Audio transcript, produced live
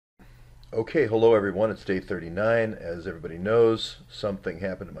Okay, hello everyone. It's day 39. As everybody knows, something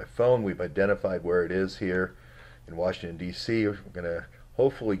happened to my phone. We've identified where it is here in Washington, D.C. We're going to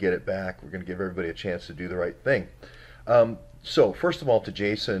hopefully get it back. We're going to give everybody a chance to do the right thing. So, first of all, to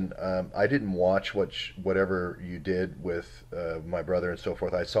Jason, I didn't watch whatever you did with my brother and so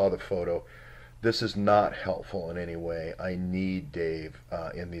forth. I saw the photo. This is not helpful in any way. I need Dave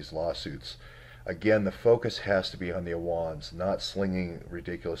in these lawsuits. Again, the focus has to be on the Awans, not slinging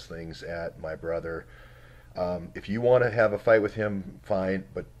ridiculous things at my brother. If you want to have a fight with him, fine,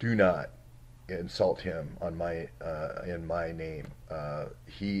 but do not insult him on my in my name.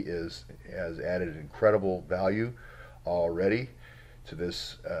 He has added incredible value already to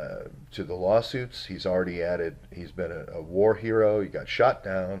this to the lawsuits. He's already added. He's been a war hero. He got shot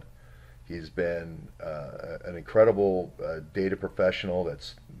down. He's been an incredible data professional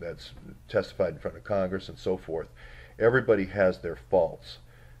that's testified in front of Congress and so forth. Everybody has their faults.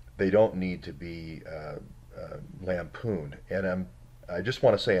 They don't need to be lampooned. And I just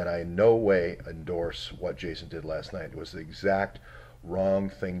want to say, and I in no way endorse what Jason did last night. It was the exact wrong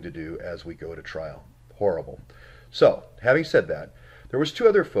thing to do as we go to trial. Horrible. So, having said that, there was two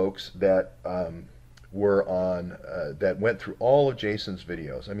other folks that were on that went through all of Jason's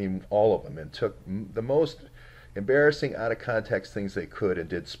videos. I mean, all of them, and took the most embarrassing, out of context things they could and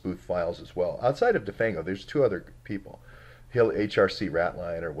did spoof files as well. Outside of DeFango, there's two other people, Hill HRC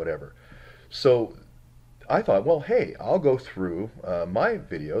Ratline or whatever. So I thought, well, hey, I'll go through my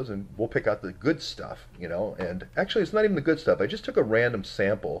videos and we'll pick out the good stuff, you know. And actually, it's not even the good stuff. I just took a random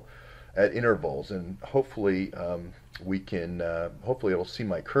sample at intervals, and hopefully we can. Hopefully, it'll see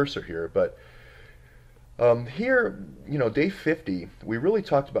my cursor here, but. Here, you know, day 50, we really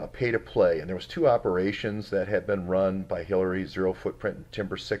talked about pay to play, and there was two operations that had been run by Hillary, Zero Footprint and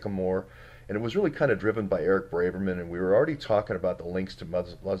Timber Sycamore, and it was really kind of driven by Eric Braverman, and we were already talking about the links to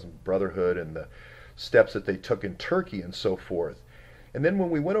Muslim Brotherhood and the steps that they took in Turkey and so forth. And then when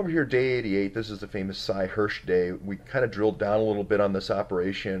we went over here day 88, this is the famous Cy Hirsch day, we kind of drilled down a little bit on this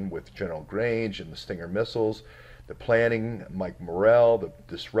operation with General Grange and the Stinger missiles, the planning, Mike Morrell, the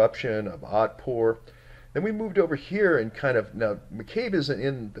disruption of Otpor. Then we moved over here and kind of, now McCabe isn't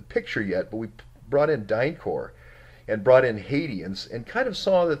in the picture yet, but we brought in DynCorp and brought in Haiti and kind of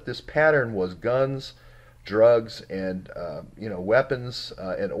saw that this pattern was guns, drugs, and weapons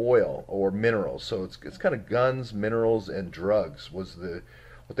and oil or minerals. So it's kind of guns, minerals, and drugs was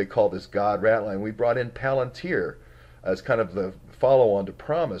what they call this God rat line. We brought in Palantir as kind of the follow-on to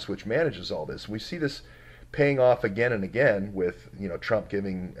Promise, which manages all this. We see this paying off again and again with Trump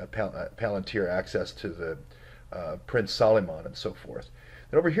giving Palantir access to the Prince Solomon and so forth.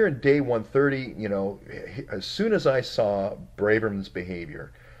 And over here in day 130, as soon as I saw Braverman's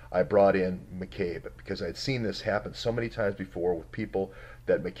behavior, I brought in McCabe because I'd seen this happen so many times before with people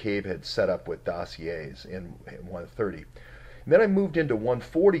that McCabe had set up with dossiers in 130. And then I moved into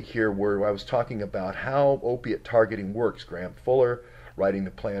 140 here where I was talking about how opiate targeting works. Graham Fuller writing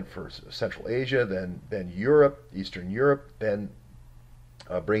the plan for Central Asia, then Europe, Eastern Europe, then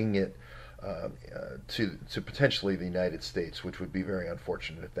bringing it to potentially the United States, which would be very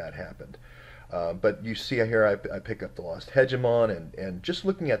unfortunate if that happened. But you see here I pick up the Lost Hegemon and just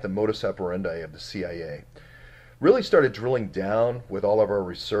looking at the modus operandi of the CIA. Really started drilling down with all of our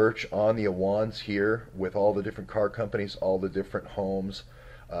research on the Awans here with all the different car companies, all the different homes,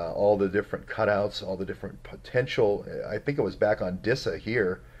 all the different cutouts, all the different potential. I think it was back on DISA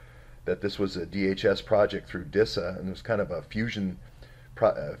here that this was a DHS project through DISA, and it was kind of a fusion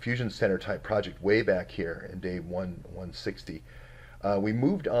center type project way back here in day 160. We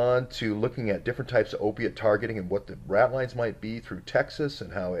moved on to looking at different types of opiate targeting and what the rat lines might be through Texas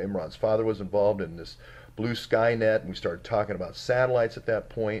and how Imran's father was involved in this blue sky net. And we started talking about satellites at that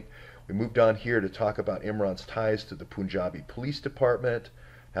point. We moved on here to talk about Imran's ties to the Punjabi Police Department,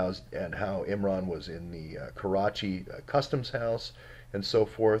 how Imran was in the Karachi Customs House and so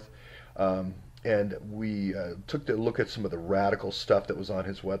forth. And we took a look at some of the radical stuff that was on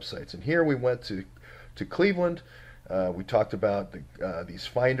his websites. And here we went to Cleveland. We talked about these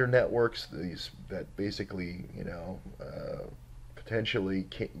finder networks, these that basically, potentially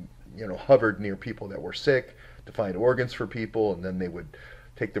hovered near people that were sick to find organs for people, and then they would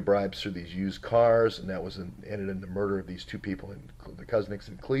take the bribes through these used cars, and that ended in the murder of these two people in the Kuzniks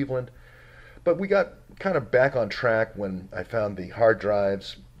in Cleveland. But we got kind of back on track when I found the hard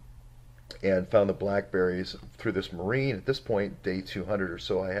drives and found the Blackberries through this Marine. At this point, day 200 or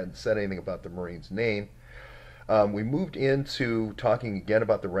so, I hadn't said anything about the Marine's name. We moved into talking again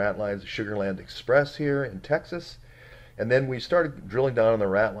about the rat lines of Sugarland Express here in Texas, and then we started drilling down on the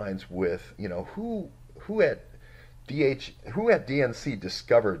rat lines with who at DNC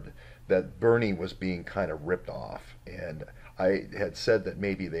discovered that Bernie was being kind of ripped off. And I had said that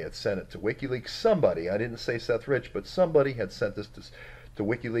maybe they had sent it to WikiLeaks. Somebody, I didn't say Seth Rich, but somebody had sent this to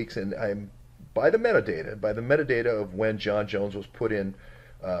WikiLeaks, and I'm by the metadata of when John Jones was put in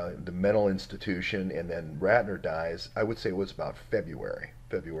the mental institution and then Ratner dies, I would say it was about February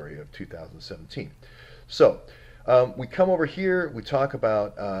of 2017. So we come over here, we talk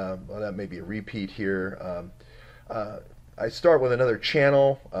about, well, that may be a repeat here. I start with another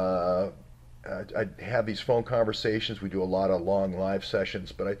channel. I have these phone conversations. We do a lot of long live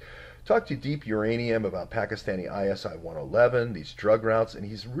sessions, but I talk to Deep Uranium about Pakistani ISI-111, these drug routes, and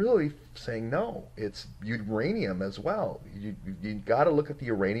he's really saying no, it's uranium as well. You got to look at the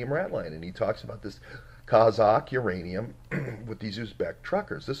uranium rat line, and he talks about this Kazakh uranium with these Uzbek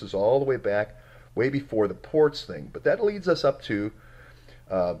truckers. This is all the way back, way before the ports thing, but that leads us up to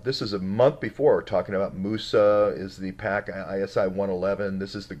this is a month before. We're talking about Musa is the PAC ISI-111.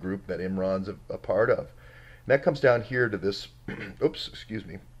 This is the group that Imran's a part of. And that comes down here to this, oops, excuse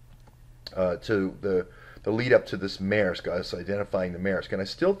me, to the lead up to this Maersk, us identifying the Maersk. And I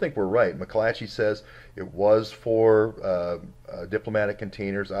still think we're right. McClatchy says it was for diplomatic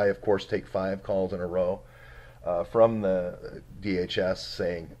containers. I, of course, take 5 calls in a row from the DHS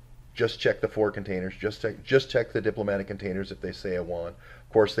saying, just check the 4 containers, just check the diplomatic containers if they say a one.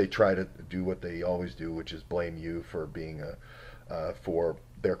 Of course, they try to do what they always do, which is blame you for being for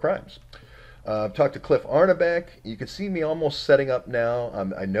their crimes. Talked to Cliff Arnebeck. You can see me almost setting up now.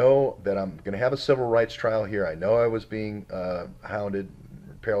 I know that I'm going to have a civil rights trial here. I know I was being hounded,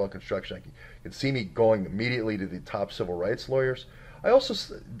 parallel construction. You can see me going immediately to the top civil rights lawyers. I also,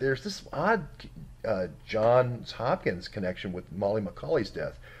 there's this odd Johns Hopkins connection with Molly McCauley's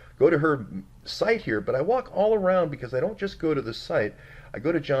death. Go to her site here, but I walk all around because I don't just go to the site. I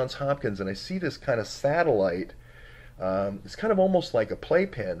go to Johns Hopkins and I see this kind of satellite. It's kind of almost like a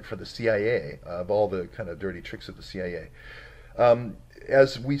playpen for the CIA of all the kind of dirty tricks of the CIA.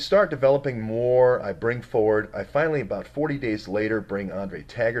 As we start developing more, I bring forward, I finally, about 40 days later, bring Andre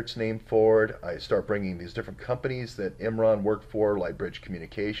Taggart's name forward. I start bringing these different companies that Imran worked for, like Bridge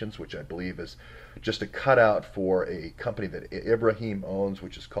Communications, which I believe is just a cutout for a company that Ibrahim owns,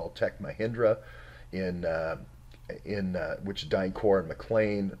 which is called Tech Mahindra, which is DynCorp and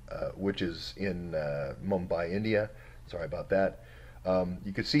McLean, which is in Mumbai, India. Sorry about that.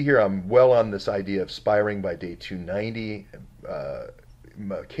 You can see here I'm well on this idea of spiring by day 290.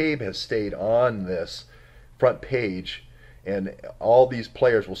 McCabe has stayed on this front page, and all these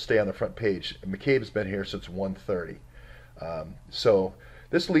players will stay on the front page. McCabe's been here since 1:30. So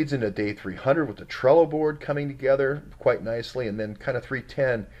this leads into day 300 with the Trello board coming together quite nicely, and then kind of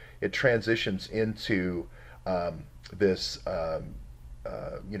 310 it transitions into this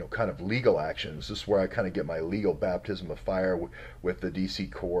kind of legal actions. This is where I kind of get my legal baptism of fire with the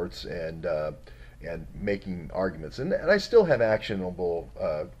DC courts and making arguments. And I still have actionable,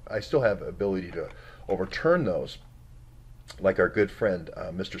 I still have ability to overturn those, like our good friend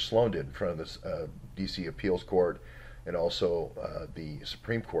Mr. Sloan did in front of this DC Appeals Court and also the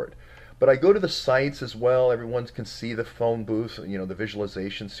Supreme Court. But I go to the sites as well. Everyone can see the phone booth, the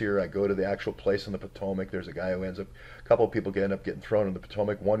visualizations here. I go to the actual place on the Potomac. There's a guy who a couple of people end up getting thrown in the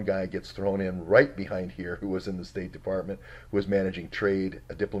Potomac. One guy gets thrown in right behind here who was in the State Department, who was managing trade,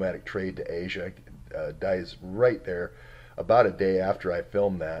 a diplomatic trade to Asia. Dies right there about a day after I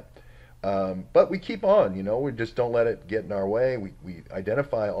filmed that. But we keep on, we just don't let it get in our way. We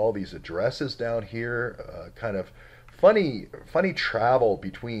identify all these addresses down here, kind of funny travel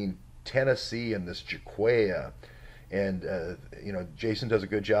between Tennessee and this Jaquaya, and Jason does a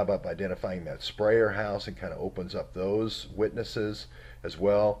good job of identifying that sprayer house and kind of opens up those witnesses as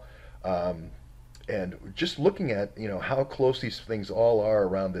well, and just looking at how close these things all are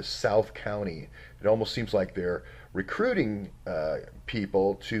around this South County. It almost seems like they're recruiting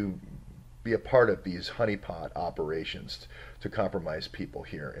people to be a part of these honeypot operations to compromise people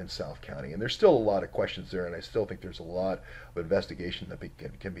here in South County. And there's still a lot of questions there, and I still think there's a lot of investigation that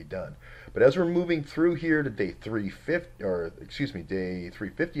can be done. But as we're moving through here to day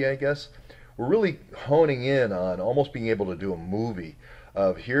 350, I guess, we're really honing in on almost being able to do a movie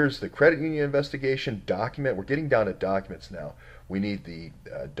of here's the credit union investigation document. We're getting down to documents now. We need the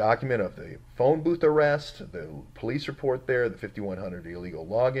document of the phone booth arrest, the police report there, the 5,100 illegal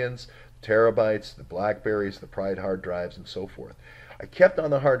logins, terabytes, the Blackberries, the Pride hard drives, and so forth. I kept on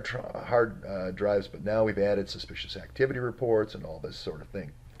the hard drives, but now we've added suspicious activity reports and all this sort of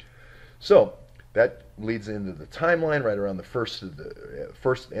thing. So that leads into the timeline right around the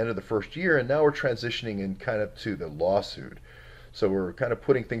end of the first year, and now we're transitioning in kind of to the lawsuit. So we're kind of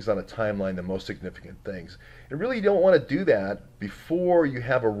putting things on a timeline, the most significant things. And really you don't want to do that before you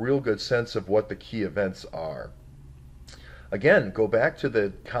have a real good sense of what the key events are. Again, go back to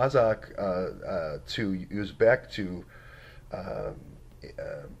the Kazakh to Uzbek to uh,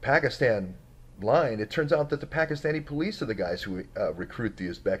 Pakistan line. It turns out that the Pakistani police are the guys who recruit the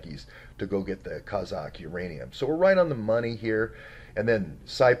Uzbekis to go get the Kazakh uranium. So we're right on the money here. And then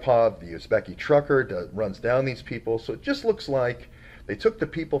Saipov, the Uzbeki trucker, runs down these people. So it just looks like they took the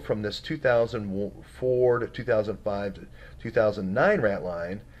people from this 2004 to 2005 to 2009 rat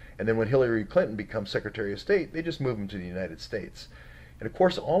line, and then when Hillary Clinton becomes Secretary of State, they just move them to the United States. And of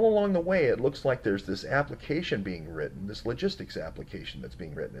course, all along the way, it looks like there's this application being written, this logistics application that's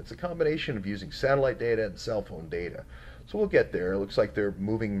being written. It's a combination of using satellite data and cell phone data. So we'll get there. It looks like they're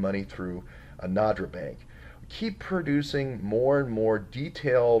moving money through a Nadra bank. Keep producing more and more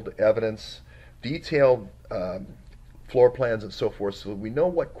detailed evidence, detailed floor plans and so forth, so that we know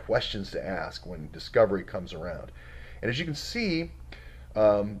what questions to ask when discovery comes around. And as you can see,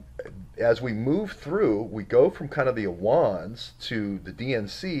 as we move through, we go from kind of the Awans to the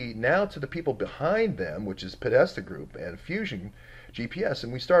DNC, now to the people behind them, which is Podesta Group and Fusion GPS,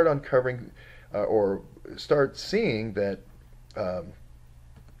 and we start uncovering or start seeing that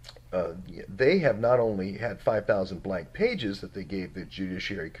they have not only had 5,000 blank pages that they gave the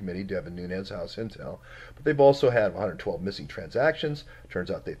Judiciary Committee, Devin Nunes, House Intel, but they've also had 112 missing transactions. Turns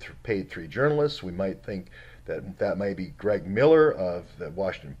out they paid 3 journalists. We might think that might be Greg Miller of the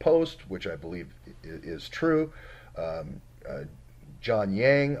Washington Post, which I believe is true. John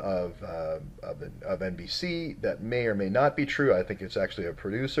Yang of NBC, that may or may not be true. I think it's actually a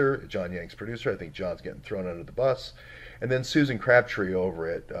producer, John Yang's producer. I think John's getting thrown under the bus. And then Susan Crabtree over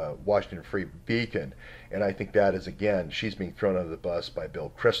at Washington Free Beacon, and I think that is, again, she's being thrown under the bus by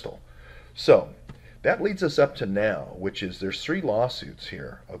Bill Kristol. So that leads us up to now, which is there's 3 lawsuits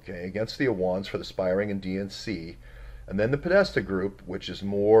here, okay, against the Awans for the spying and DNC, and then the Podesta Group, which is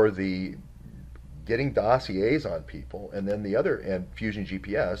more the getting dossiers on people, and then the other, and Fusion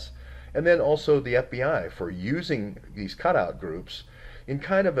GPS, and then also the FBI for using these cutout groups in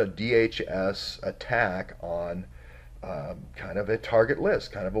kind of a DHS attack on kind of a target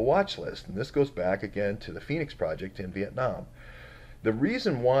list, kind of a watch list. And this goes back again to the Phoenix Project in Vietnam. The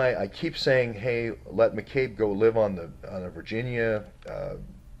reason why I keep saying, hey, let McCabe go live on a Virginia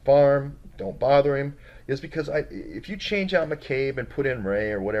farm, don't bother him, is because if you change out McCabe and put in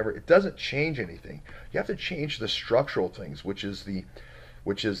Wray or whatever, it doesn't change anything. You have to change the structural things, which is the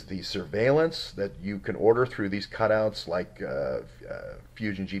surveillance that you can order through these cutouts like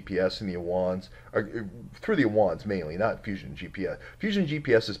Fusion GPS and the Awans, or through the Awans mainly, not Fusion GPS. Fusion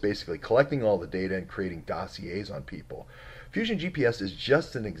GPS is basically collecting all the data and creating dossiers on people. Fusion GPS is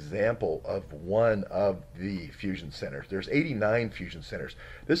just an example of one of the fusion centers. There's 89 fusion centers.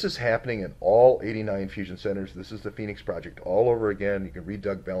 This is happening in all 89 fusion centers. This is the Phoenix Project all over again. You can read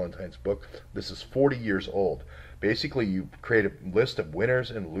Doug Valentine's book. This is 40 years old. Basically, you create a list of winners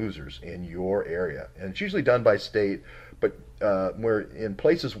and losers in your area, and it's usually done by state. But where in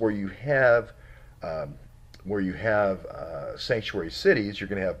places where you have sanctuary cities, you're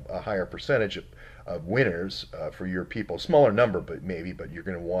going to have a higher percentage of winners for your people. Smaller number, but you're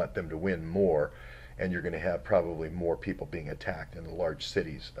going to want them to win more, and you're going to have probably more people being attacked in the large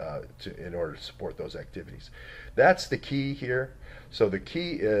cities in order to support those activities. That's the key here. So the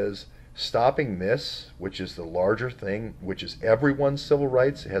key is stopping this, which is the larger thing, which is everyone's civil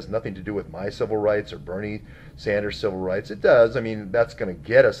rights. It has nothing to do with my civil rights or Bernie Sanders' civil rights. It does. I mean, that's going to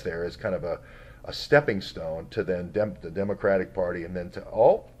get us there as kind of a stepping stone to then the Democratic Party, and then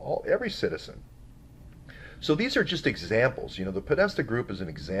to every citizen. So these are just examples. You know, the Podesta Group is an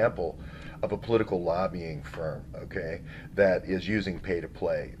example of a political lobbying firm, okay, that is using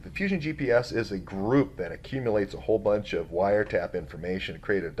pay-to-play. The Fusion GPS is a group that accumulates a whole bunch of wiretap information to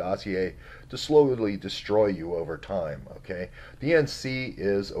create a dossier to slowly destroy you over time, okay? The NC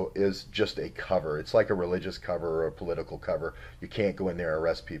is just a cover. It's like a religious cover or a political cover. You can't go in there and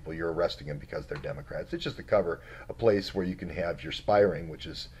arrest people. You're arresting them because they're Democrats. It's just a cover, a place where you can have your spying, which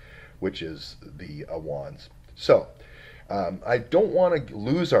is the Awans. So I don't want to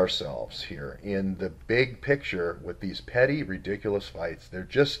lose ourselves here in the big picture with these petty, ridiculous fights. They're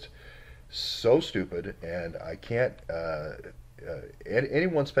just so stupid, and I can't.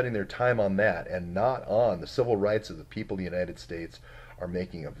 Anyone spending their time on that and not on the civil rights of the people of the United States are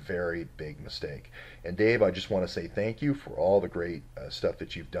making a very big mistake. And Dave, I just want to say thank you for all the great stuff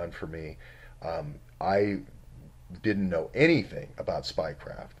that you've done for me. I didn't know anything about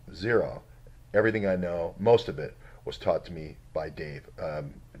spycraft, zero. Everything I know, most of it, was taught to me by Dave.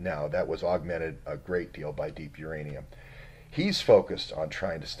 Now, that was augmented a great deal by Deep Uranium. He's focused on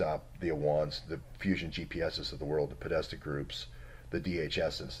trying to stop the Awans, the Fusion GPSs of the world, the Podesta groups, the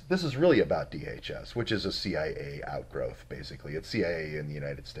DHSs. This is really about DHS, which is a CIA outgrowth, basically. It's CIA in the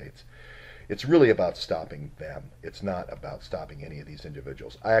United States. It's really about stopping them. It's not about stopping any of these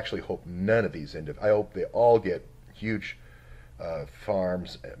individuals. I actually hope none of these I hope they all get huge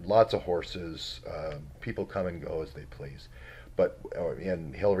farms, lots of horses, people come and go as they please. But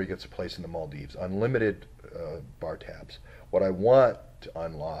and Hillary gets a place in the Maldives, unlimited bar tabs. What I want to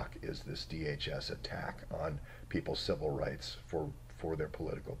unlock is this DHS attack on people's civil rights for their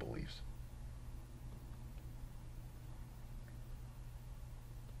political beliefs.